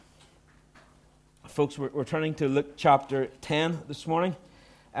Folks, we're turning to Luke chapter 10 this morning.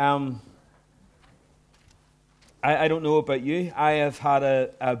 I don't know about you. I have had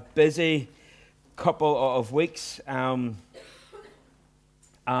a busy couple of weeks, and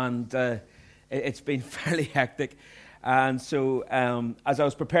it's been fairly hectic. And so as I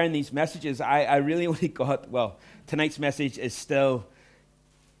was preparing these messages, I really only got, tonight's message is still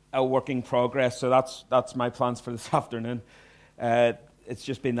a work in progress, so that's my plans for this afternoon. It's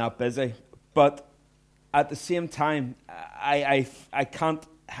just been that busy. But at the same time, I can't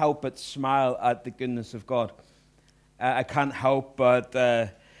help but smile at the goodness of God. I can't help but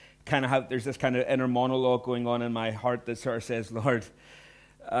there's this kind of inner monologue going on in my heart that sort of says, Lord,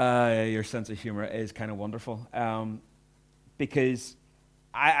 your sense of humor is kind of wonderful. Because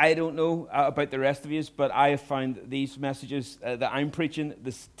I don't know about the rest of you, but I have found these messages that I'm preaching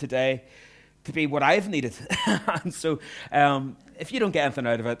today to be what I've needed. And so if you don't get anything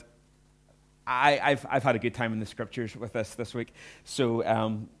out of it, I've had a good time in the scriptures with this week,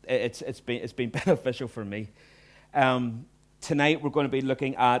 so it's been beneficial for me. Tonight we're going to be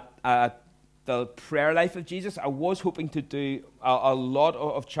looking at the prayer life of Jesus. I was hoping to do a lot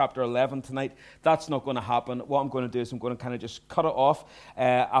of chapter 11 tonight. That's not going to happen. What I'm going to do is I'm going to kind of just cut it off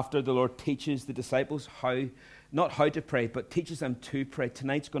after the Lord teaches the disciples not how to pray, but teaches them to pray.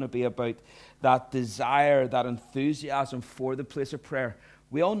 Tonight's going to be about that desire, that enthusiasm for the place of prayer.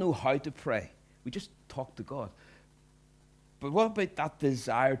 We all know how to pray. We just talk to God. But what about that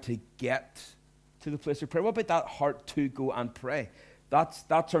desire to get to the place of prayer? What about that heart to go and pray? That's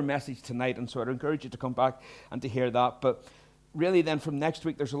our message tonight, and so I'd encourage you to come back and to hear that. But really then from next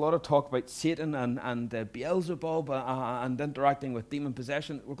week, there's a lot of talk about Satan and Beelzebub and interacting with demon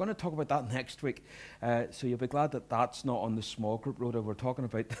possession. We're going to talk about that next week. So you'll be glad that that's not on the small group rota. We're talking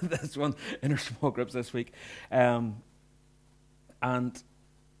about this one in our small groups this week. I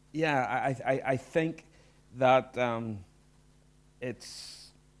think that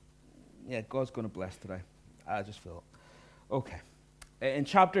God's going to bless today. I just feel it. Okay. In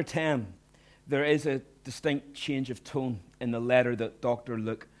chapter 10, there is a distinct change of tone in the letter that Dr.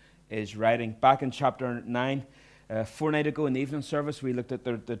 Luke is writing. Back in chapter 9, fortnight ago in the evening service, we looked at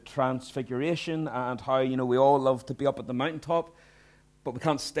the transfiguration and how, we all love to be up at the mountaintop, but we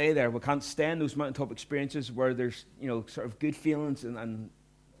can't stay there. We can't stay in those mountaintop experiences where there's, sort of good feelings and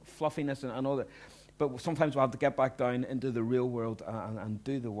fluffiness and all that. But sometimes we'll have to get back down into the real world and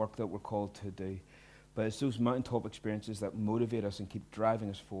do the work that we're called to do. But it's those mountaintop experiences that motivate us and keep driving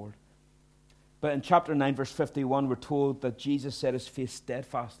us forward. But in chapter 9, verse 51, we're told that Jesus set his face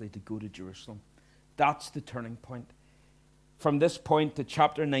steadfastly to go to Jerusalem. That's the turning point. From this point to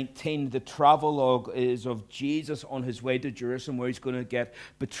chapter 19, the travelogue is of Jesus on his way to Jerusalem, where he's going to get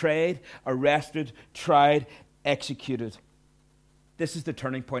betrayed, arrested, tried, executed. This is the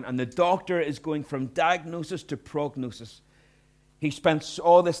turning point, and the doctor is going from diagnosis to prognosis. He spent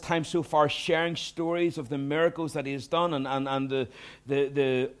all this time so far sharing stories of the miracles that he has done and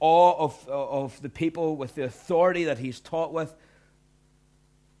the awe of the people with the authority that he's taught with.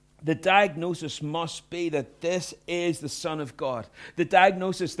 The diagnosis must be that this is the Son of God. The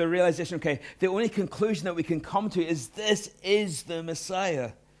diagnosis, the realization, the only conclusion that we can come to is this is the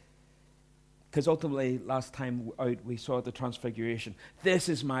Messiah. Because ultimately, last time out, we saw the transfiguration. This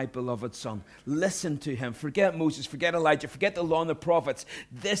is my beloved Son. Listen to him. Forget Moses, forget Elijah, forget the law and the prophets.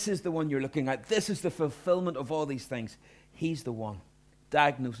 This is the one you're looking at. This is the fulfillment of all these things. He's the one.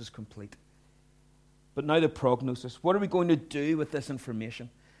 Diagnosis complete. But now the prognosis. What are we going to do with this information?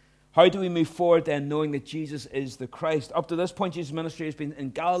 How do we move forward then knowing that Jesus is the Christ? Up to this point, Jesus' ministry has been in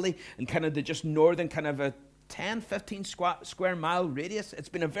Galilee and kind of the just northern kind of a 10, 15 square mile radius. It's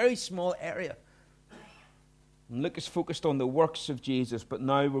been a very small area. And Luke is focused on the works of Jesus, but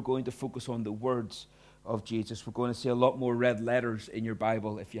now we're going to focus on the words of Jesus. We're going to see a lot more red letters in your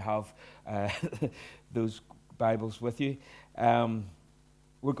Bible if you have those Bibles with you.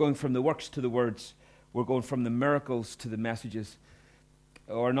 We're going from the works to the words. We're going from the miracles to the messages.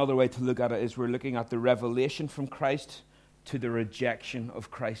 Or another way to look at it is we're looking at the revelation from Christ to the rejection of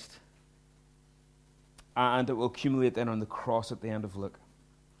Christ. And it will accumulate then on the cross at the end of Luke.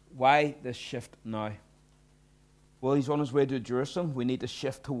 Why this shift now? Well, he's on his way to Jerusalem. We need to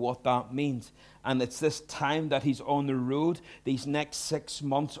shift to what that means. And it's this time that he's on the road, these next 6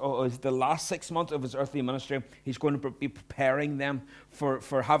 months, or the last 6 months of his earthly ministry, he's going to be preparing them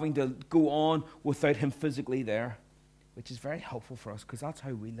for having to go on without him physically there, which is very helpful for us because that's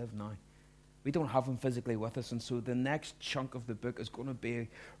how we live now. We don't have him physically with us, and so the next chunk of the book is going to be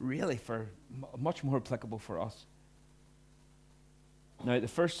really much more applicable for us. Now, the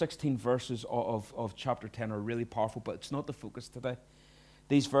first 16 verses of chapter 10 are really powerful, but it's not the focus today.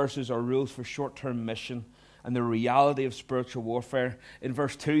 These verses are rules for short-term mission and the reality of spiritual warfare. In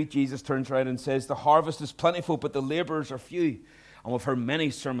verse 2, Jesus turns around and says, the harvest is plentiful, but the laborers are few. And we've heard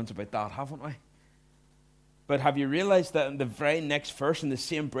many sermons about that, haven't we? But have you realized that in the very next verse, in the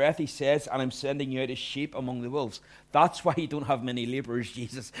same breath, he says, and I'm sending you out as sheep among the wolves. That's why you don't have many laborers,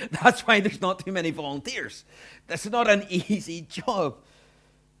 Jesus. That's why there's not too many volunteers. That's not an easy job.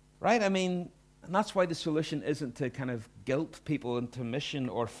 Right? I mean, and that's why the solution isn't to kind of guilt people into mission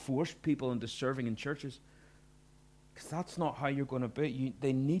or force people into serving in churches. Because that's not how you're going to be it.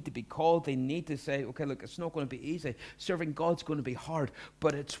 They need to be called. They need to say, okay, look, it's not going to be easy. Serving God's going to be hard,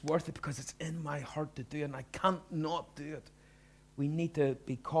 but it's worth it because it's in my heart to do it, and I can't not do it. We need to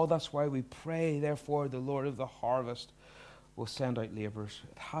be called. That's why we pray, therefore, the Lord of the harvest will send out laborers.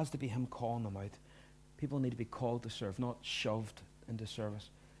 It has to be him calling them out. People need to be called to serve, not shoved into service.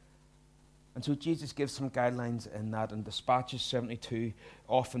 And so Jesus gives some guidelines in that and dispatches 72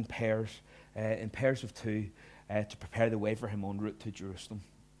 off in pairs of two, to prepare the way for him en route to Jerusalem.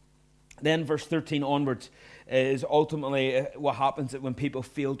 Then verse 13 onwards is ultimately what happens when people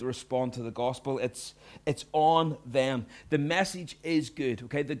fail to respond to the gospel. It's on them. The message is good,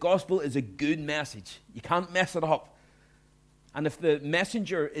 okay? The gospel is a good message. You can't mess it up. And if the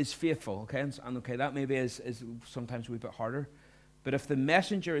messenger is faithful, okay, and okay, that maybe is sometimes a wee bit harder, but if the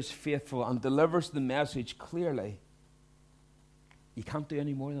messenger is faithful and delivers the message clearly, you can't do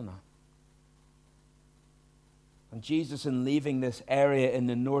any more than that. And Jesus, in leaving this area in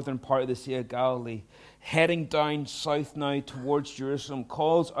the northern part of the Sea of Galilee, heading down south now towards Jerusalem,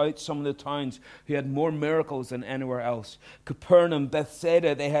 calls out some of the towns who had more miracles than anywhere else. Capernaum,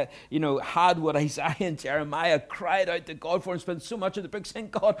 Bethsaida, they had what Isaiah and Jeremiah cried out to God for and spent so much of the book saying,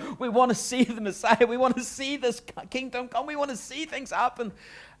 God, we want to see the Messiah. We want to see this kingdom come. We want to see things happen.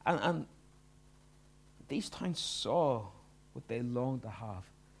 And these towns saw what they longed to have.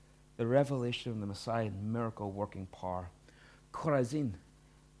 The revelation of the Messiah and miracle-working power. Chorazin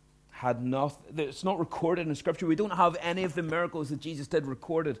had nothing. It's not recorded in Scripture. We don't have any of the miracles that Jesus did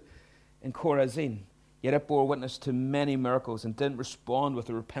recorded in Chorazin. Yet it bore witness to many miracles and didn't respond with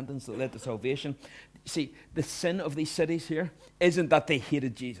the repentance that led to salvation. See, the sin of these cities here isn't that they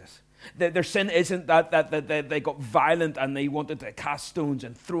hated Jesus. Their sin isn't that they got violent and they wanted to cast stones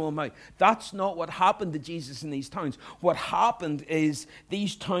and throw him out. That's not what happened to Jesus in these towns. What happened is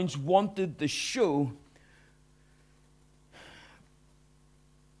these towns wanted the show,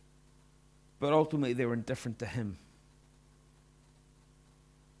 but ultimately they were indifferent to him.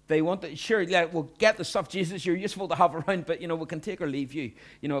 They wanted, sure, yeah, we'll get the stuff, Jesus, you're useful to have around, but, we can take or leave you.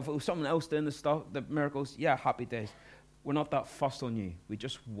 If it was someone else doing the stuff, the miracles, yeah, happy days. We're not that fussed on you. We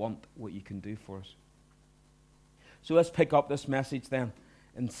just want what you can do for us. So let's pick up this message then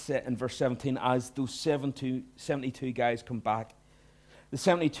in verse 17 as those 72 guys come back. The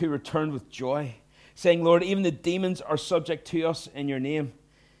 72 returned with joy, saying, Lord, even the demons are subject to us in your name.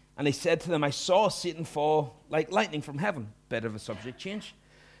 And he said to them, I saw Satan fall like lightning from heaven. Bit of a subject change.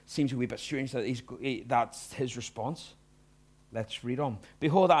 Seems a wee bit strange that that's his response. Let's read on.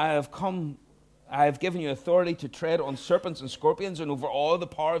 Behold, I have given you authority to tread on serpents and scorpions and over all the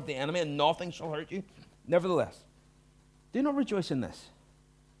power of the enemy, and nothing shall hurt you. Nevertheless, do not rejoice in this,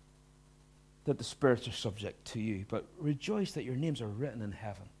 that the spirits are subject to you, but rejoice that your names are written in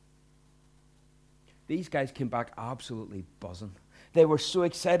heaven. These guys came back absolutely buzzing. They were so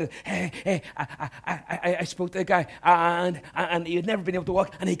excited. Hey, I spoke to the guy, and he had never been able to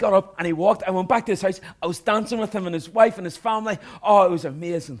walk, and he got up, and he walked. I went back to his house. I was dancing with him and his wife and his family. Oh, it was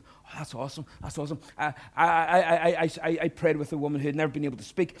amazing. Oh, that's awesome. That's awesome. I prayed with a woman who had never been able to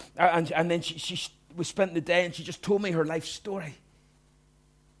speak, and then we spent the day, and she just told me her life story.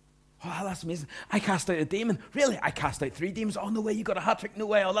 Oh, that's amazing. I cast out a demon. Really? I cast out 3 demons. Oh, no way, you got a hat trick. No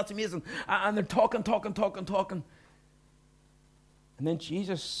way. Oh, that's amazing. And they're talking. And then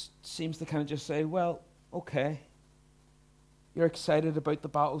Jesus seems to kind of just say, well, okay, you're excited about the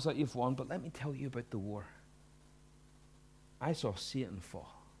battles that you've won, but let me tell you about the war. I saw Satan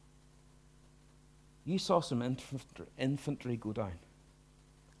fall. You saw some infantry go down.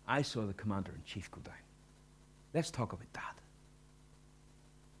 I saw the commander-in-chief go down. Let's talk about that.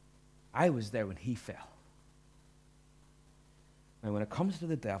 I was there when he fell. Now, when it comes to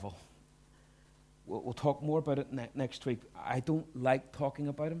the devil, we'll talk more about it next week. I don't like talking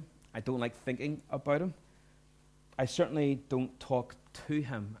about him. I don't like thinking about him. I certainly don't talk to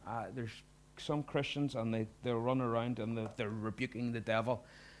him. There's some Christians, and they'll run around and they're rebuking the devil.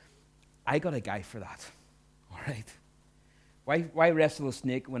 I got a guy for that. All right? Why wrestle a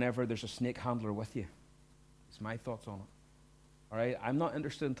snake whenever there's a snake handler with you? It's my thoughts on it. All right? I'm not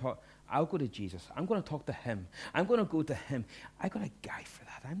interested in talk. I'll go to Jesus. I'm going to talk to him. I'm going to go to him. I got a guy for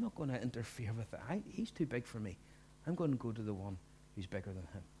that. I'm not going to interfere with it. He's too big for me. I'm going to go to the one who's bigger than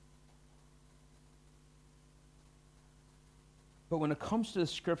him. But when it comes to the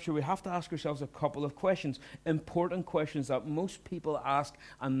scripture, we have to ask ourselves a couple of questions, important questions that most people ask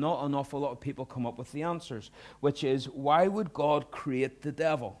and not an awful lot of people come up with the answers, which is, why would God create the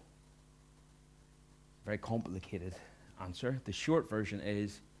devil? Very complicated answer. The short version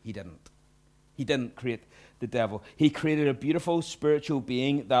is, he didn't. He didn't create the devil. He created a beautiful spiritual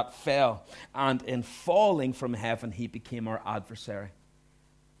being that fell, and in falling from heaven, he became our adversary.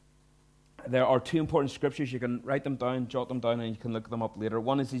 There are two important scriptures. You can write them down, jot them down, and you can look them up later.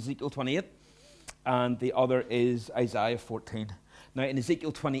 One is Ezekiel 28, and the other is Isaiah 14. Now, in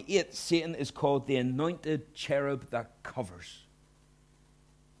Ezekiel 28, Satan is called the anointed cherub that covers.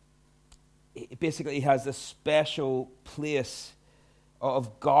 It basically has this special place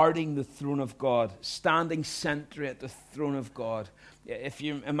of guarding the throne of God, standing sentry at the throne of God. If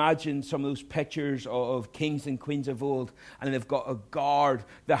you imagine some of those pictures of kings and queens of old, and they've got a guard,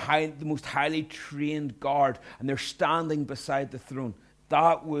 the most highly trained guard, and they're standing beside the throne.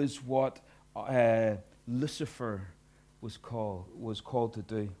 That was what Lucifer was called to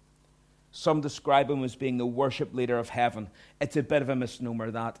do. Some describe him as being the worship leader of heaven. It's a bit of a misnomer.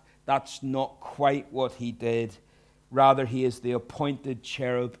 That's not quite what he did. Rather, he is the appointed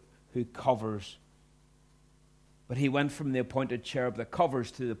cherub who covers. But he went from the appointed cherub that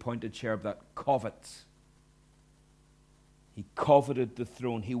covers to the appointed cherub that covets. He coveted the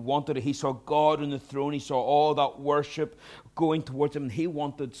throne. He wanted it. He saw God on the throne. He saw all that worship going towards him, and he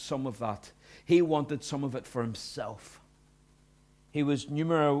wanted some of that. He wanted some of it for himself. He was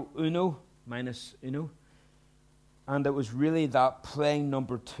numero uno, minus uno. And it was really that playing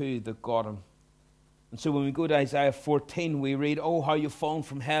number two that got him. And so when we go to Isaiah 14, we read, "Oh, how you've fallen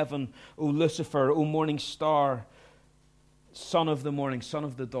from heaven, O Lucifer, O morning star, son of the morning, son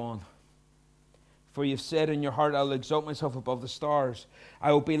of the dawn. For you've said in your heart, I'll exalt myself above the stars.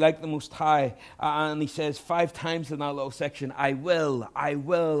 I will be like the Most High." And he says 5 times in that little section, I will, I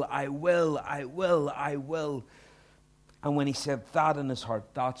will, I will, I will, I will. And when he said that in his heart,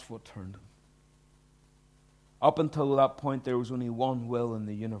 that's what turned him. Up until that point, there was only one will in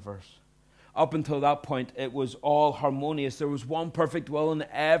the universe. Up until that point, it was all harmonious. There was one perfect will, and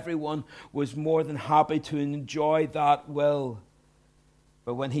everyone was more than happy to enjoy that will.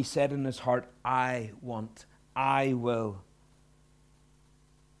 But when he said in his heart, I want, I will,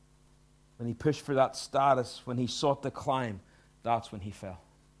 when he pushed for that status, when he sought to climb, that's when he fell.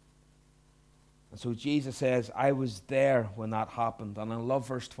 And so Jesus says, I was there when that happened. And I love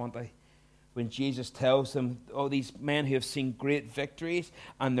verse 20. When Jesus tells them, oh, these men who have seen great victories,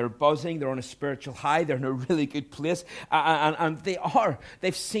 and they're buzzing, they're on a spiritual high, they're in a really good place, and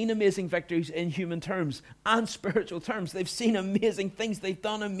they've seen amazing victories in human terms and spiritual terms. They've seen amazing things, they've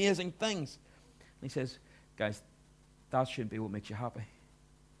done amazing things. And he says, guys, that shouldn't be what makes you happy.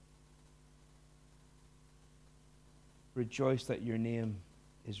 Rejoice that your name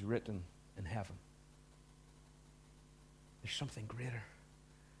is written in heaven. There's something greater.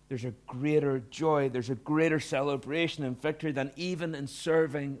 There's a greater joy, there's a greater celebration and victory than even in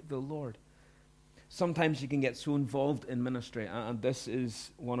serving the Lord. Sometimes you can get so involved in ministry, and this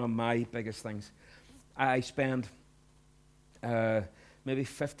is one of my biggest things. I spend maybe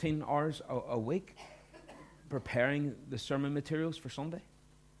 15 hours a week preparing the sermon materials for Sunday.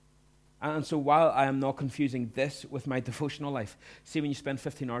 And so while I am not confusing this with my devotional life, see, when you spend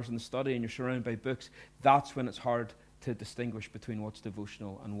 15 hours in the study and you're surrounded by books, that's when it's hard to distinguish between what's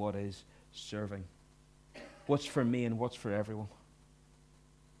devotional and what is serving. What's for me and what's for everyone.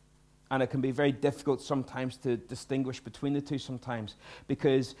 And it can be very difficult sometimes to distinguish between the two sometimes,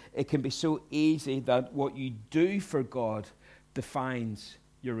 because it can be so easy that what you do for God defines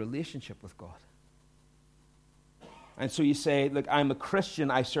your relationship with God. And so you say, look, I'm a Christian,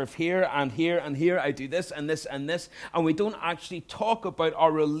 I serve here and here and here, I do this and this and this, and we don't actually talk about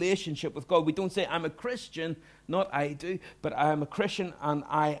our relationship with God. We don't say, I'm a Christian, not I do, but I am a Christian and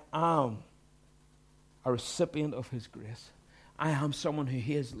I am a recipient of his grace. I am someone who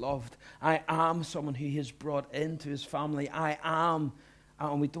he has loved. I am someone who he has brought into his family. I am,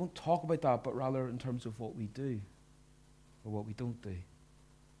 and we don't talk about that, but rather in terms of what we do or what we don't do.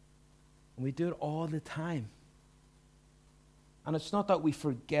 And we do it all the time. And it's not that we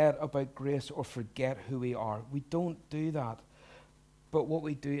forget about grace or forget who we are. We don't do that. But what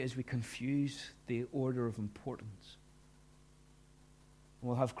we do is we confuse the order of importance. And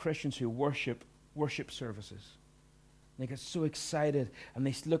we'll have Christians who worship services. they get so excited, and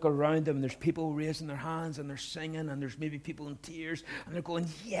they look around them, and there's people raising their hands, and they're singing, and there's maybe people in tears, and they're going,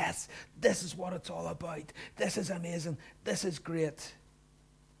 yes, this is what it's all about. This is amazing. This is great.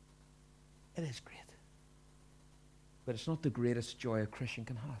 It is great. But it's not the greatest joy a Christian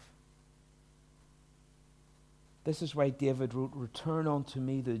can have. This is why David wrote, return unto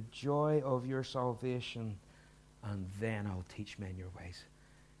me the joy of your salvation, and then I'll teach men your ways.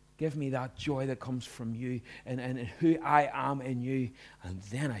 Give me that joy that comes from you and who I am in you, and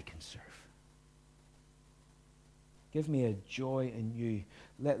then I can serve. Give me a joy in you.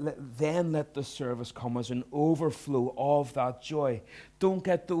 Then let the service come as an overflow of that joy. Don't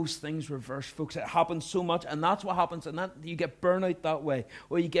get those things reversed, folks. It happens so much, and that's what happens, and that you get burnout that way,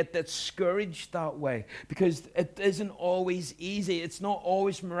 or you get discouraged that way, because it isn't always easy. It's not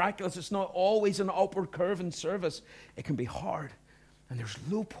always miraculous. It's not always an upward curve in service. It can be hard, and there's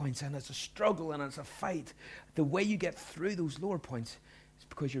low points, and it's a struggle, and it's a fight. The way you get through those lower points is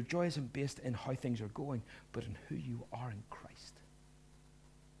because your joy isn't based in how things are going, but in who you are in Christ.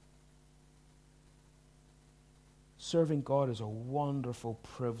 Serving God is a wonderful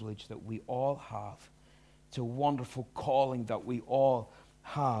privilege that we all have. It's a wonderful calling that we all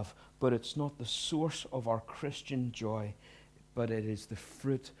have, but it's not the source of our Christian joy, but it is the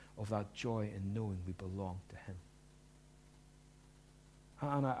fruit of that joy in knowing we belong to Him.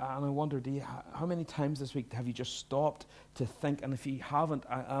 And I wonder, how many times this week have you just stopped to think? And if you haven't,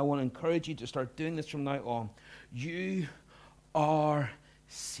 I want to encourage you to start doing this from now on. You are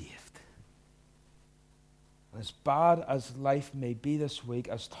saved. And as bad as life may be this week,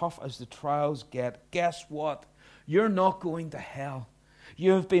 as tough as the trials get, guess what? You're not going to hell.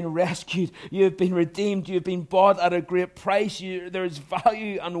 You have been rescued. You have been redeemed. You have been bought at a great price. There's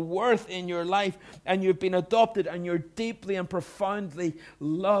value and worth in your life. And you've been adopted. And you're deeply and profoundly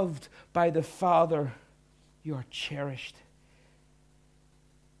loved by the Father. You are cherished.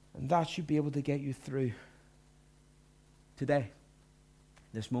 And that should be able to get you through today,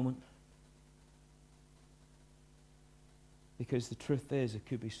 this moment. Because the truth is, it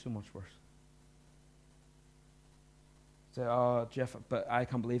could be so much worse. Say, oh, Jeff, but I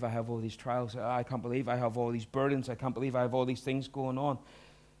can't believe I have all these trials. I can't believe I have all these burdens. I can't believe I have all these things going on.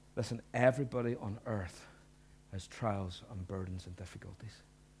 Listen, everybody on earth has trials and burdens and difficulties.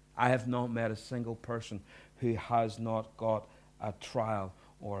 I have not met a single person who has not got a trial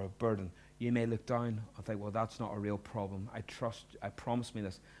or a burden. You may look down and think, well, that's not a real problem. I promise me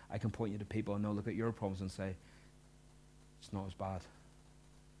this. I can point you to people and they'll look at your problems and say, it's not as bad.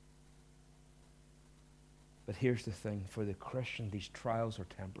 But here's the thing, for the Christian, these trials are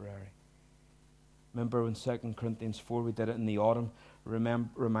temporary. Remember in 2 Corinthians 4, we did it in the autumn,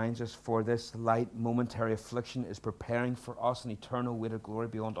 reminds us, for this light momentary affliction is preparing for us an eternal weight of glory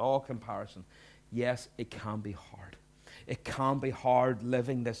beyond all comparison. Yes, it can be hard. It can be hard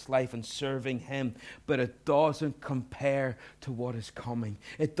living this life and serving Him, but it doesn't compare to what is coming.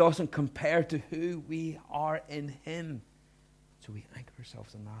 It doesn't compare to who we are in Him. So we anchor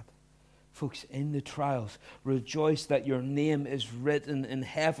ourselves in that. Folks, in the trials, rejoice that your name is written in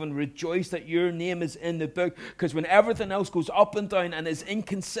heaven. Rejoice that your name is in the book. Because when everything else goes up and down and is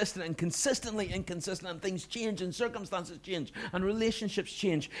inconsistent and consistently inconsistent, and things change and circumstances change and relationships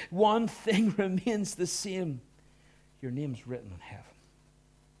change, one thing remains the same. Your name's written in heaven.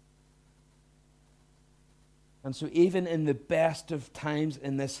 And so even in the best of times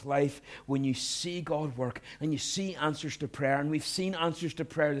in this life, when you see God work and you see answers to prayer, and we've seen answers to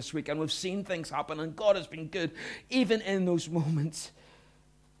prayer this week, and we've seen things happen, and God has been good, even in those moments,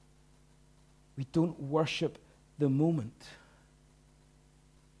 we don't worship the moment.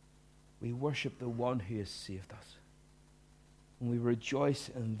 We worship the one who has saved us. And we rejoice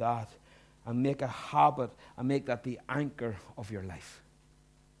in that and make a habit and make that the anchor of your life.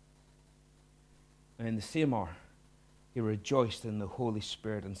 And in the same hour, he rejoiced in the Holy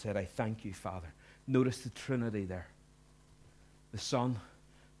Spirit and said, I thank you, Father. Notice the Trinity there. The Son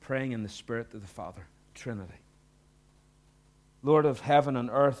praying in the Spirit to the Father. Trinity. Lord of heaven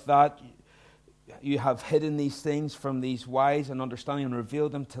and earth, that you have hidden these things from these wise and understanding and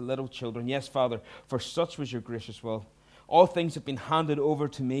revealed them to little children. Yes, Father, for such was your gracious will. All things have been handed over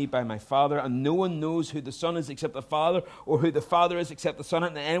to me by my Father, and no one knows who the Son is except the Father, or who the Father is except the Son,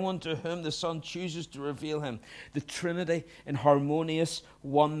 and anyone to whom the Son chooses to reveal him. The Trinity in harmonious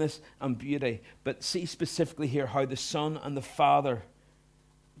oneness and beauty. But see specifically here how the Son and the Father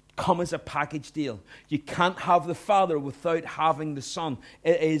come as a package deal. You can't have the Father without having the Son.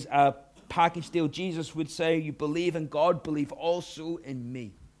 It is a package deal. Jesus would say, you believe in God, believe also in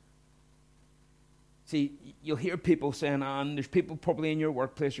me. See, you'll hear people saying, and there's people probably in your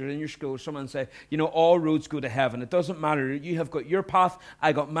workplace or in your school, someone say, all roads go to heaven. It doesn't matter. You have got your path,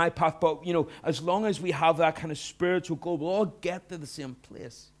 I got my path. But, as long as we have that kind of spiritual goal, we'll all get to the same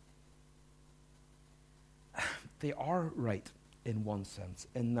place. They are right in one sense,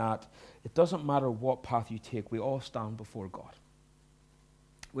 in that it doesn't matter what path you take, we all stand before God.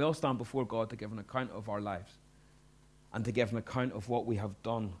 We all stand before God to give an account of our lives and to give an account of what we have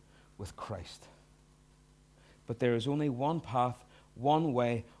done with Christ. But there is only one path, one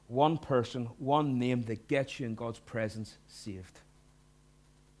way, one person, one name that gets you in God's presence saved.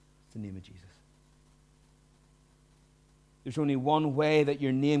 It's the name of Jesus. There's only one way that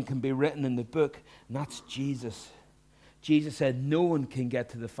your name can be written in the book, and that's Jesus. Jesus said, no one can get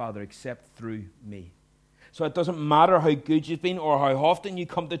to the Father except through me. So it doesn't matter how good you've been or how often you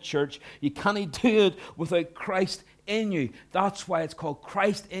come to church, you can't do it without Christ in you. That's why it's called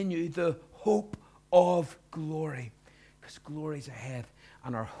Christ in you, the hope of glory. Because glory's ahead,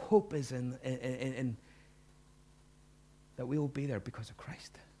 and our hope is in that we will be there because of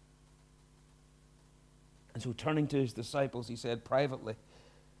Christ. And so turning to his disciples, he said privately,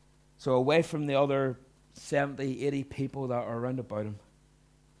 so away from the other 70, 80 people that are around about him,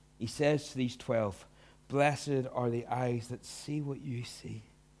 he says to these 12, blessed are the eyes that see what you see.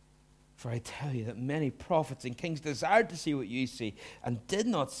 For I tell you that many prophets and kings desired to see what you see and did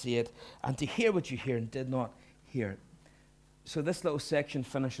not see it, and to hear what you hear and did not hear it. So this little section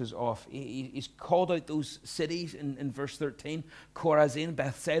finishes off. He's called out those cities in verse 13, Chorazin,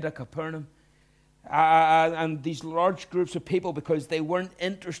 Bethsaida, Capernaum, and these large groups of people, because they weren't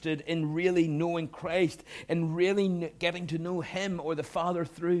interested in really knowing Christ and really getting to know him or the Father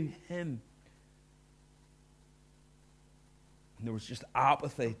through him. And there was just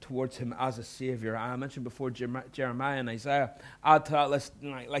apathy towards him as a Savior. I mentioned before Jeremiah and Isaiah. Add to that list,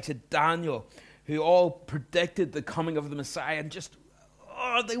 like said Daniel, who all predicted the coming of the Messiah, and just,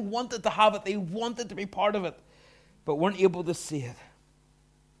 they wanted to have it. They wanted to be part of it, but weren't able to see it.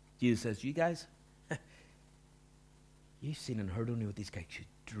 Jesus says, you guys, you've seen and heard only what these guys should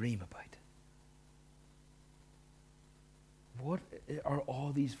dream about. What are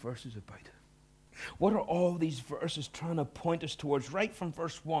all these verses about? What are all these verses trying to point us towards? Right from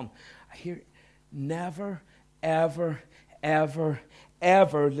verse 1, I hear, never, ever, ever,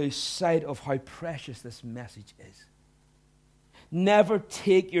 ever lose sight of how precious this message is. Never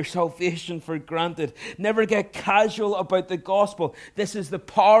take your salvation for granted. Never get casual about the gospel. This is the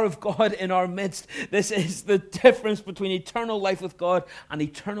power of God in our midst. This is the difference between eternal life with God and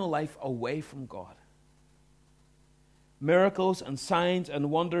eternal life away from God. Miracles and signs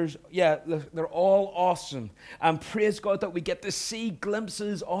and wonders, they're all awesome. And praise God that we get to see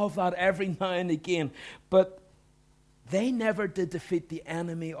glimpses of that every now and again. But they never did defeat the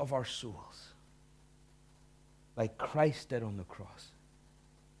enemy of our souls like Christ did on the cross.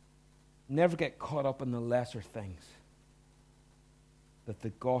 Never get caught up in the lesser things, that the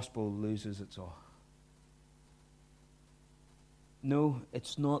gospel loses its awe. No,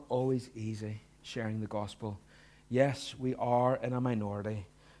 it's not always easy sharing the gospel. Yes, we are in a minority.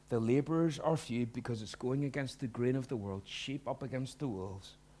 The laborers are few because it's going against the grain of the world, sheep up against the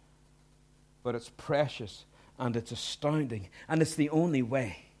wolves. But it's precious and it's astounding, and it's the only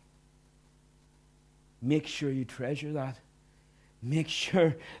way. Make sure you treasure that. Make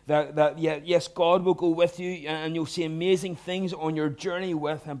sure that yes, God will go with you and you'll see amazing things on your journey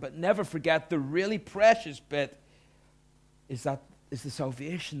with him, but never forget the really precious bit is the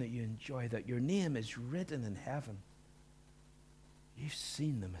salvation that you enjoy, that your name is written in heaven. You've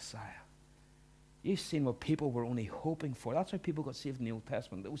seen the Messiah. You've seen what people were only hoping for. That's why people got saved in the Old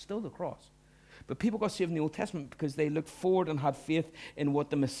Testament. It was still the cross. But people got saved in the Old Testament because they looked forward and had faith in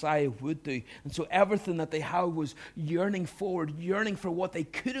what the Messiah would do. And so everything that they had was yearning forward, yearning for what they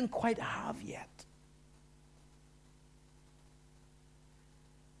couldn't quite have yet.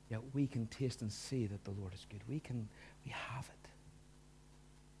 Yet we can taste and see that the Lord is good. We have it.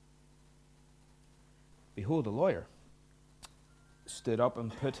 Behold, a lawyer stood up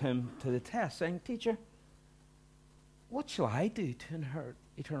and put him to the test, saying, Teacher, what shall I do to inherit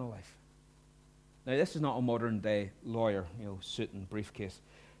eternal life? Now, this is not a modern-day lawyer, suit and briefcase.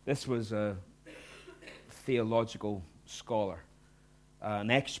 This was a theological scholar,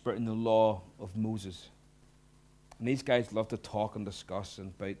 an expert in the law of Moses. And these guys love to talk and discuss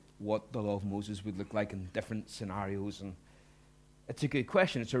about what the law of Moses would look like in different scenarios. And it's a good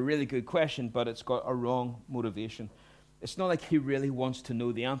question. It's a really good question, but it's got a wrong motivation. It's not like he really wants to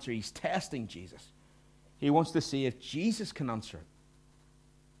know the answer. He's testing Jesus. He wants to see if Jesus can answer it.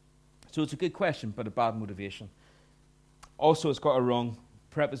 So it's a good question, but a bad motivation. Also, it's got a wrong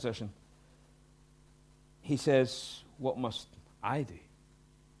preposition. he says, what must I do?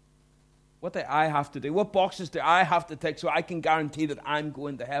 What do I have to do? What boxes do I have to tick so I can guarantee that I'm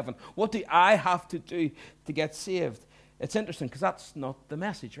going to heaven? What do I have to do to get saved? It's interesting because that's not the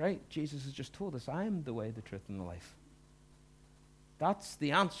message, right? Jesus has just told us, I am the way, the truth, and the life. That's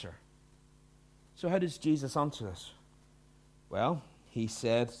the answer. So how does Jesus answer this? Well, he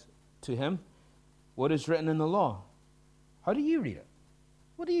said to him, what is written in the law? How do you read it?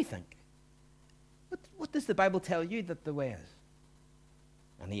 What do you think? What does the Bible tell you that the way is?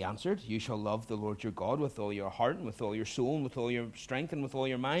 And he answered, you shall love the Lord your God with all your heart and with all your soul and with all your strength and with all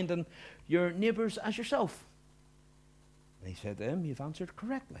your mind and your neighbors as yourself. And he said to him, you've answered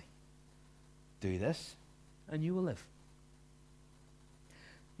correctly. Do this and you will live.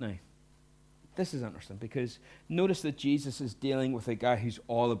 Now, this is interesting because notice that Jesus is dealing with a guy who's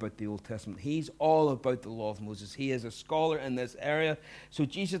all about the Old Testament. He's all about the law of Moses. He is a scholar in this area. So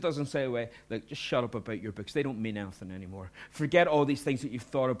Jesus doesn't say, well, look, just shut up about your books. They don't mean anything anymore. Forget all these things that you've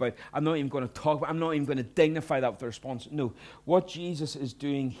thought about. I'm not even going to talk about. I'm not even going to dignify that with a response. No, what Jesus is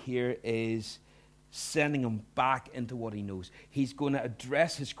doing here is sending him back into what he knows. He's going to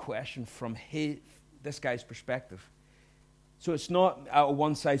address his question from this guy's perspective. So it's not a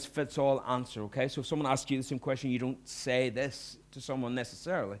one-size-fits-all answer, okay? So if someone asks you the same question, you don't say this to someone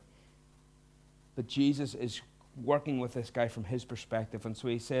necessarily. But Jesus is working with this guy from his perspective. And so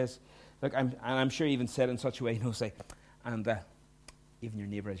he says, look, I'm sure he even said it in such a way, say, and even your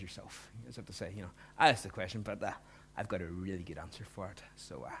neighbor as yourself. You just have to say, I asked the question, but I've got a really good answer for it.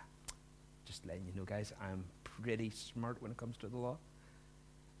 So just letting you know, guys, I'm pretty smart when it comes to the law.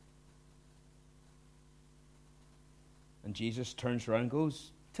 And Jesus turns around and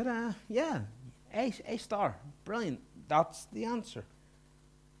goes, ta-da, yeah, A star, brilliant. That's the answer.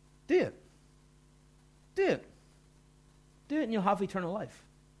 Do it. Do it. Do it and you'll have eternal life.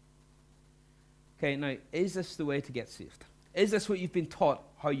 Okay, now, is this the way to get saved? Is this what you've been taught,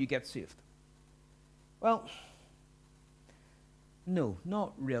 how you get saved? Well, no,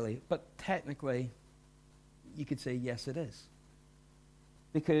 not really. But technically, you could say, yes, it is.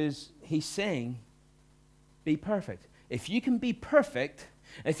 Because he's saying, be perfect. If you can be perfect,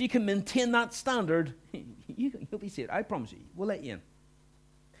 if you can maintain that standard, you'll be saved. I promise you. We'll let you in.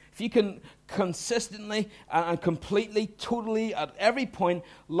 If you can consistently and completely, totally, at every point,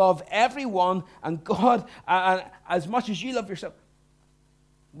 love everyone and God as much as you love yourself,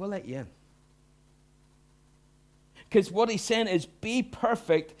 we'll let you in. Because what he's saying is, be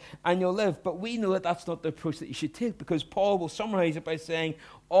perfect and you'll live. But we know that that's not the approach that you should take, because Paul will summarize it by saying,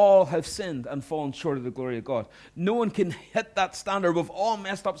 all have sinned and fallen short of the glory of God. No one can hit that standard. We've all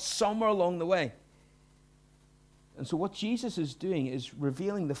messed up somewhere along the way. And so what Jesus is doing is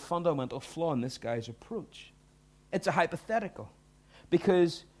revealing the fundamental flaw in this guy's approach. It's a hypothetical.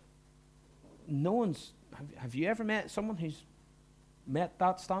 Because have you ever met someone who's met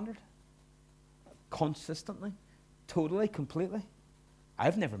that standard? Consistently? Totally, completely?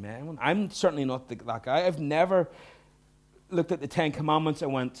 I've never met anyone. I'm certainly not that guy. I've never looked at the 10 Commandments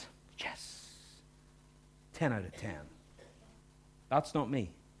and went, yes, 10 out of 10. That's not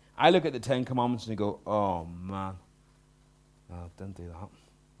me. I look at the 10 Commandments and go, oh, man. Oh, didn't do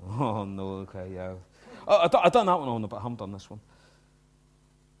that. Oh, no, okay, yeah. Oh, I've done that one, but I haven't done this one.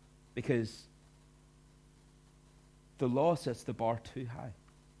 Because the law sets the bar too high.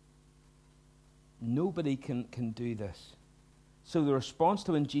 Nobody can do this. So the response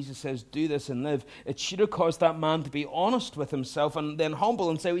to when Jesus says, do this and live, it should have caused that man to be honest with himself and then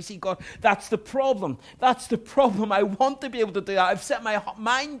humble and say, we see, God, that's the problem. That's the problem. I want to be able to do that. I've set my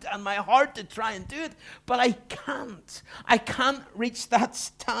mind and my heart to try and do it, but I can't. I can't reach that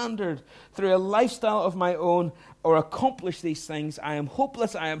standard through a lifestyle of my own or accomplish these things. I am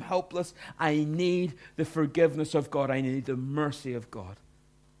hopeless. I am helpless. I need the forgiveness of God. I need the mercy of God.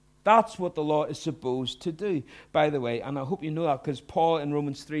 That's what the law is supposed to do, by the way. And I hope you know that, because Paul in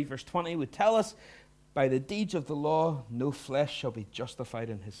Romans 3, verse 20 would tell us, by the deeds of the law, no flesh shall be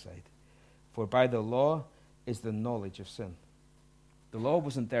justified in his sight. For by the law is the knowledge of sin. The law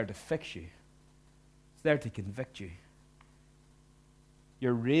wasn't there to fix you. It's there to convict you.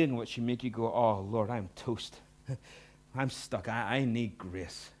 You're reading what should make you go, oh, Lord, I'm toast. I'm stuck. I need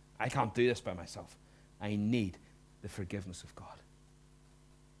grace. I can't do this by myself. I need the forgiveness of God.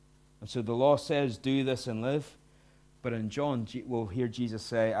 And so the law says, do this and live. But in John, we'll hear Jesus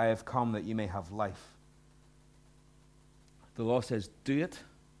say, I have come that you may have life. The law says, do it,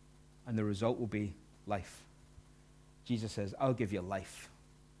 and the result will be life. Jesus says, I'll give you life,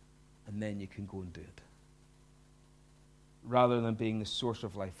 and then you can go and do it. Rather than being the source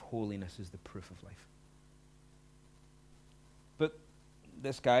of life, holiness is the proof of life. But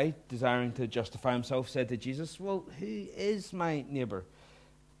this guy, desiring to justify himself, said to Jesus, "Well, who is my neighbor?"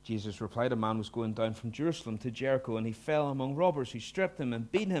 Jesus replied, "A man was going down from Jerusalem to Jericho, and he fell among robbers who stripped him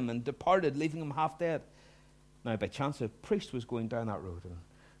and beat him and departed, leaving him half dead. Now, by chance, a priest was going down that road, and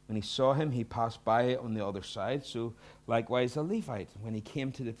when he saw him, he passed by on the other side. So likewise a Levite, when he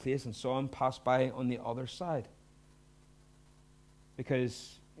came to the place and saw him, passed by on the other side."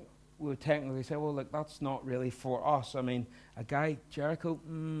 Because we would technically say, well, look, that's not really for us. I mean, a guy, Jericho,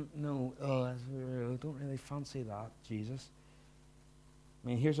 no, I don't really fancy that, Jesus. I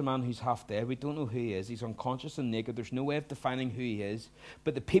mean, here's a man who's half dead. We don't know who he is. He's unconscious and naked. There's no way of defining who he is.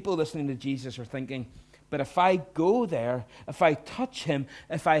 But the people listening to Jesus are thinking, but if I go there, if I touch him,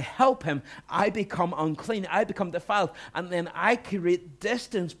 if I help him, I become unclean. I become defiled. And then I create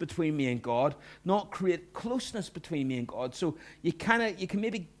distance between me and God, not create closeness between me and God. So you can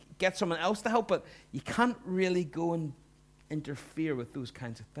maybe get someone else to help, but you can't really go and interfere with those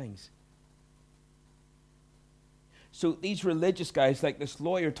kinds of things. So these religious guys, like this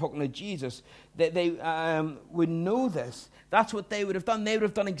lawyer talking to Jesus, they would know this. That's what they would have done. They would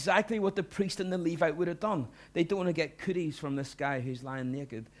have done exactly what the priest and the Levite would have done. They don't want to get cooties from this guy who's lying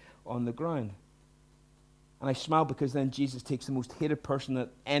naked on the ground. And I smile because then Jesus takes the most hated person that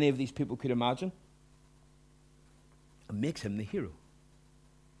any of these people could imagine and makes him the hero.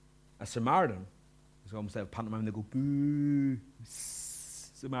 A Samaritan. It's almost like a pantomime. They go, boo,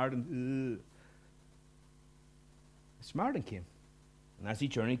 Samaritan, ugh. The Samaritan came, and as he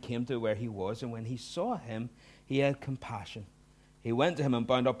journeyed, came to where he was, and when he saw him, he had compassion. He went to him and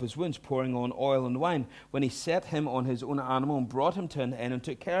bound up his wounds, pouring on oil and wine. When he set him on his own animal and brought him to an inn and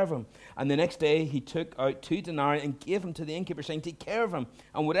took care of him. And the next day he took out 2 denarii and gave him to the innkeeper, saying, "Take care of him,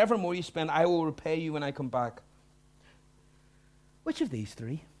 and whatever more you spend, I will repay you when I come back." Which of these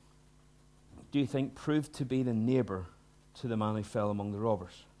 3 do you think proved to be the neighbor to the man who fell among the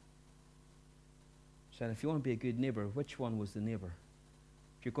robbers? And if you want to be a good neighbor, which one was the neighbor?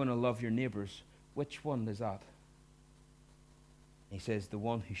 If you're going to love your neighbors, which one is that? He says, the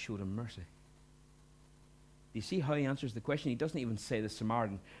one who showed him mercy. Do you see how he answers the question? He doesn't even say the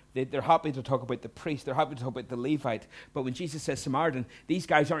Samaritan. They're happy to talk about the priest. They're happy to talk about the Levite. But when Jesus says Samaritan, these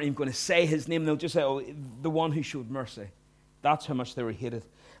guys aren't even going to say his name. They'll just say, oh, the one who showed mercy. That's how much they were hated.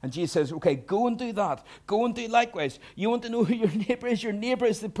 And Jesus says, okay, go and do that. Go and do likewise. You want to know who your neighbor is? Your neighbor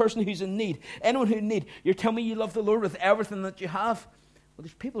is the person who's in need. Anyone who's in need. You're telling me you love the Lord with everything that you have? Well,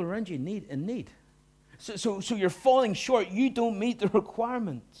 there's people around you in need. So you're falling short. You don't meet the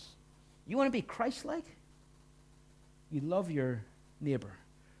requirements. You want to be Christ-like? You love your neighbor.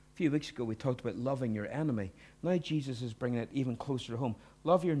 A few weeks ago, we talked about loving your enemy. Now Jesus is bringing it even closer to home.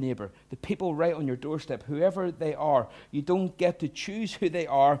 Love your neighbor, the people right on your doorstep, whoever they are. You don't get to choose who they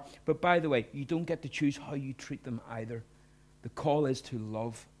are, but by the way, you don't get to choose how you treat them either. The call is to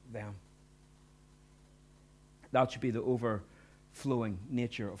love them. That should be the overflowing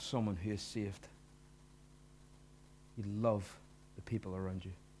nature of someone who is saved. You love the people around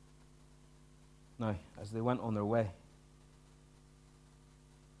you. Now, as they went on their way,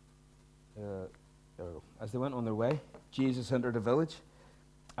 Jesus entered a village,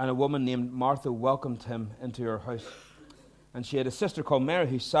 and a woman named Martha welcomed him into her house. And she had a sister called Mary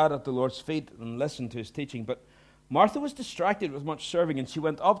who sat at the Lord's feet and listened to his teaching. But Martha was distracted with much serving, and she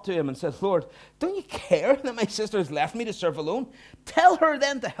went up to him and said, "Lord, don't you care that my sister has left me to serve alone? Tell her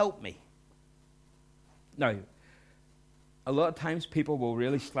then to help me." Now, a lot of times people will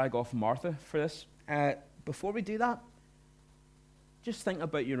really slag off Martha for this. Before we do that, just think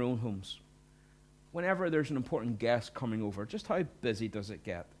about your own homes. Whenever there's an important guest coming over, just how busy does it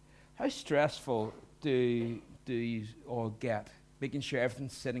get? How stressful do you all get? Making sure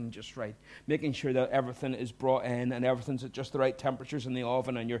everything's sitting just right. Making sure that everything is brought in and everything's at just the right temperatures in the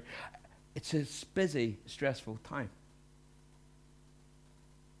oven. And it's a busy, stressful time.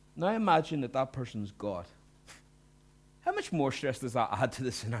 Now imagine that person's God. How much more stress does that add to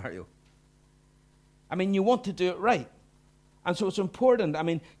the scenario? I mean, you want to do it right. And so it's important. I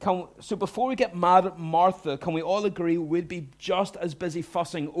mean, so before we get mad at Martha, can we all agree we'd be just as busy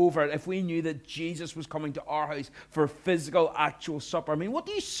fussing over it if we knew that Jesus was coming to our house for a physical, actual supper? I mean, what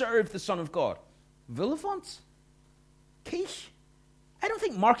do you serve the Son of God? Vol-au-vents? Quiche? I don't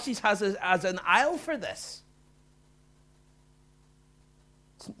think Marxie's has an aisle for this.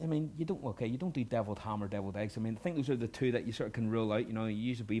 I mean, you don't do deviled ham or deviled eggs. I mean, I think those are the two that you sort of can rule out. You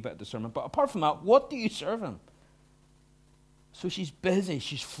use a wee bit of discernment. But apart from that, what do you serve him? So she's busy,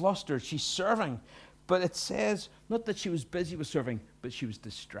 she's flustered, she's serving. But it says, not that she was busy with serving, but she was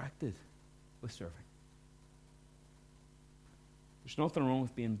distracted with serving. There's nothing wrong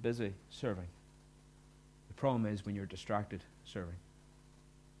with being busy serving. The problem is when you're distracted serving.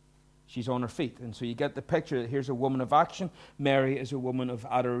 She's on her feet. And so you get the picture that here's a woman of action. Mary is a woman of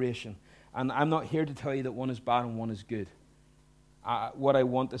adoration. And I'm not here to tell you that one is bad and one is good. What I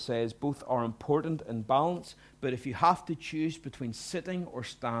want to say is both are important in balance, but if you have to choose between sitting or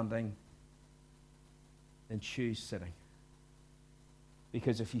standing, then choose sitting.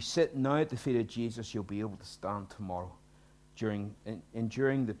 Because if you sit now at the feet of Jesus, you'll be able to stand tomorrow.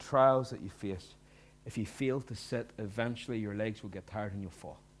 Enduring the trials that you face, if you fail to sit, eventually your legs will get tired and you'll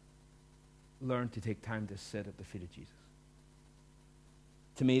fall. Learn to take time to sit at the feet of Jesus.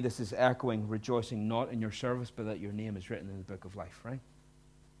 To me, this is echoing rejoicing not in your service, but that your name is written in the book of life, right?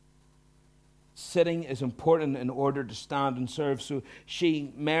 Sitting is important in order to stand and serve. So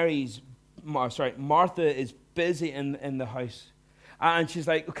Martha is busy in the house. And she's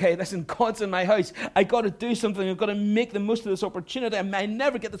like, okay, listen, God's in my house. I got to do something. I've got to make the most of this opportunity. I may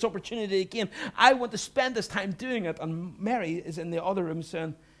never get this opportunity again. I want to spend this time doing it. And Mary is in the other room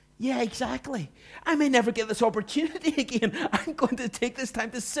saying, yeah, exactly. I may never get this opportunity again. I'm going to take this time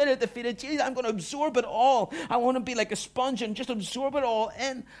to sit at the feet of Jesus. I'm going to absorb it all. I want to be like a sponge and just absorb it all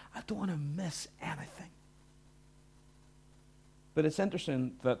in. I don't want to miss anything. But it's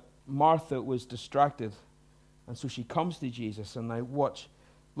interesting that Martha was distracted. And so she comes to Jesus and I watch,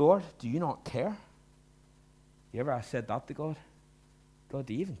 Lord, do you not care? You ever said that to God? God,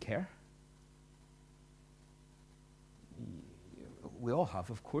 do you even care? We all have.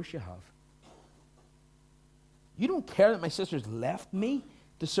 Of course you have. You don't care that my sister's left me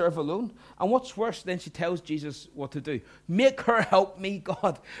to serve alone? And what's worse, then she tells Jesus what to do. Make her help me,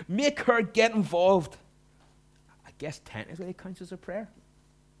 God. Make her get involved. I guess technically it counts as a prayer,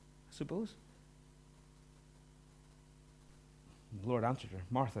 I suppose. The Lord answered her,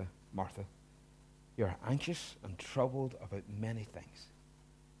 Martha, Martha, you are anxious and troubled about many things.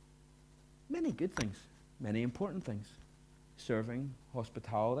 Many good things, many important things. Serving,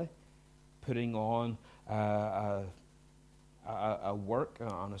 hospitality, putting on a work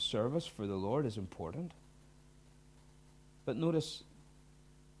on a service for the Lord is important. But notice,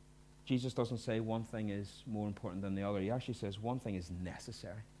 Jesus doesn't say one thing is more important than the other. He actually says one thing is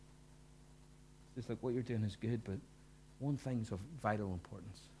necessary. It's like what you're doing is good, but one thing's of vital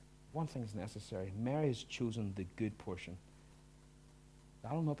importance. One thing's necessary. Mary has chosen the good portion.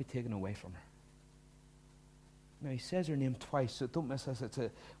 That'll not be taken away from her. Now, he says her name twice, so don't miss this.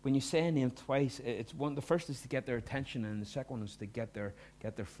 When you say a name twice, it's one. The first is to get their attention, and the second one is to get their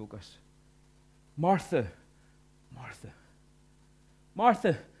focus. Martha, Martha,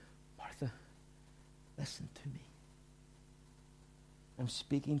 Martha, Martha, listen to me. I'm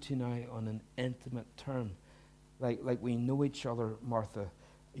speaking to you now on an intimate term, like we know each other, Martha.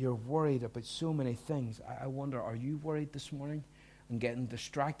 You're worried about so many things. I wonder, are you worried this morning and getting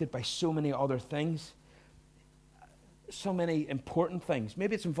distracted by so many other things? So many important things.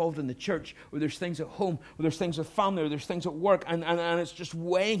 Maybe it's involved in the church, or there's things at home, or there's things with family, or there's things at work, and it's just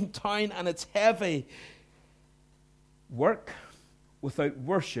weighing down and it's heavy. Work without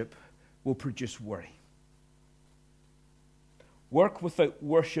worship will produce worry. Work without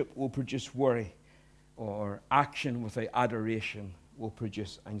worship will produce worry, or action without adoration will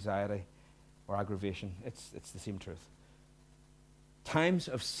produce anxiety or aggravation. It's the same truth. Times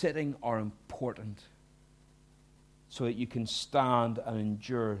of sitting are important, so that you can stand and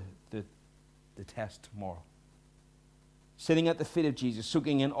endure the test tomorrow. Sitting at the feet of Jesus,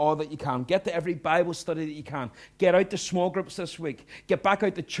 soaking in all that you can. Get to every Bible study that you can. Get out to small groups this week. Get back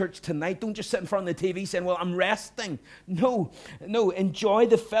out to church tonight. Don't just sit in front of the TV saying, well, I'm resting. No. Enjoy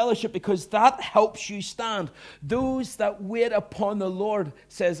the fellowship, because that helps you stand. Those that wait upon the Lord,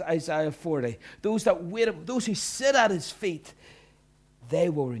 says Isaiah 40. Those who sit at his feet, they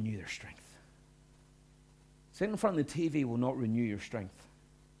will renew their strength. Sitting in front of the TV will not renew your strength.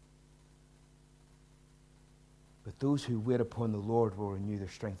 But those who wait upon the Lord will renew their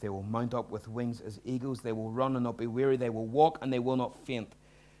strength. They will mount up with wings as eagles. They will run and not be weary. They will walk and they will not faint.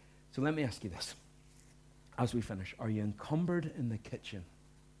 So let me ask you this as we finish. Are you encumbered in the kitchen,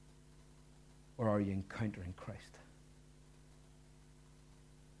 or are you encountering Christ?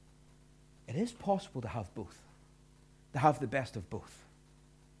 It is possible to have both, to have the best of both.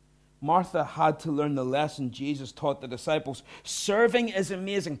 Martha had to learn the lesson Jesus taught the disciples. Serving is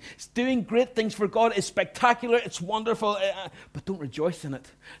amazing. Doing great things for God is spectacular. It's wonderful. But don't rejoice in it.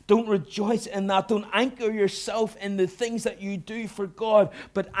 Don't rejoice in that. Don't anchor yourself in the things that you do for God,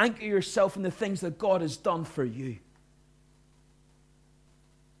 but anchor yourself in the things that God has done for you.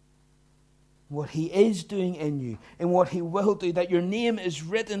 What he is doing in you and what he will do, that your name is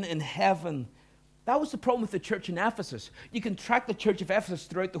written in heaven. That was the problem with the church in Ephesus. You can track the church of Ephesus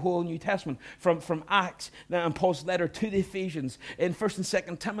throughout the whole New Testament, from Acts and Paul's letter to the Ephesians, in 1st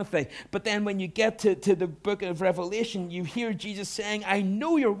and 2nd Timothy. But then when you get to the book of Revelation, you hear Jesus saying, I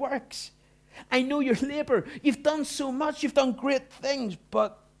know your works. I know your labor. You've done so much. You've done great things,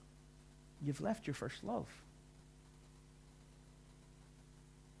 but you've left your first love.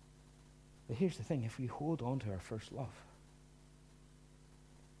 But here's the thing. If we hold on to our first love,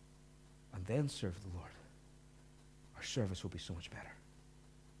 and then serve the Lord, our service will be so much better.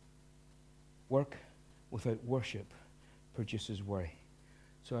 Work without worship produces worry.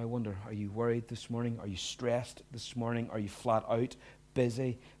 So I wonder, are you worried this morning? Are you stressed this morning? Are you flat out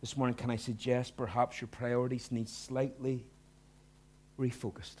busy this morning? Can I suggest perhaps your priorities need slightly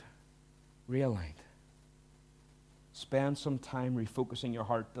refocused, realigned? Spend some time refocusing your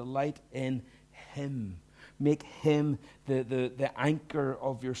heart. Delight in Him. Make Him the anchor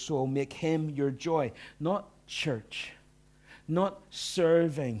of your soul. Make Him your joy. Not church, not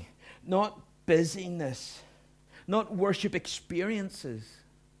serving, not busyness, not worship experiences,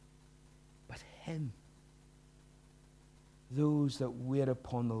 but Him. Those that wait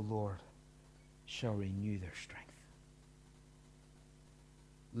upon the Lord shall renew their strength.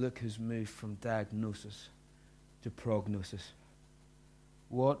 Luke has moved from diagnosis to prognosis.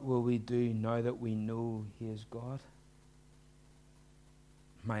 What will we do now that we know He is God?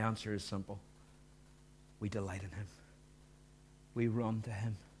 My answer is simple. We delight in Him. We run to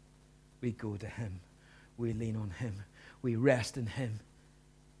Him. We go to Him. We lean on Him. We rest in Him.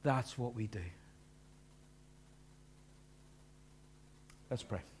 That's what we do. Let's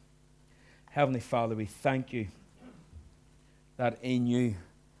pray. Heavenly Father, we thank You that in You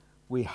we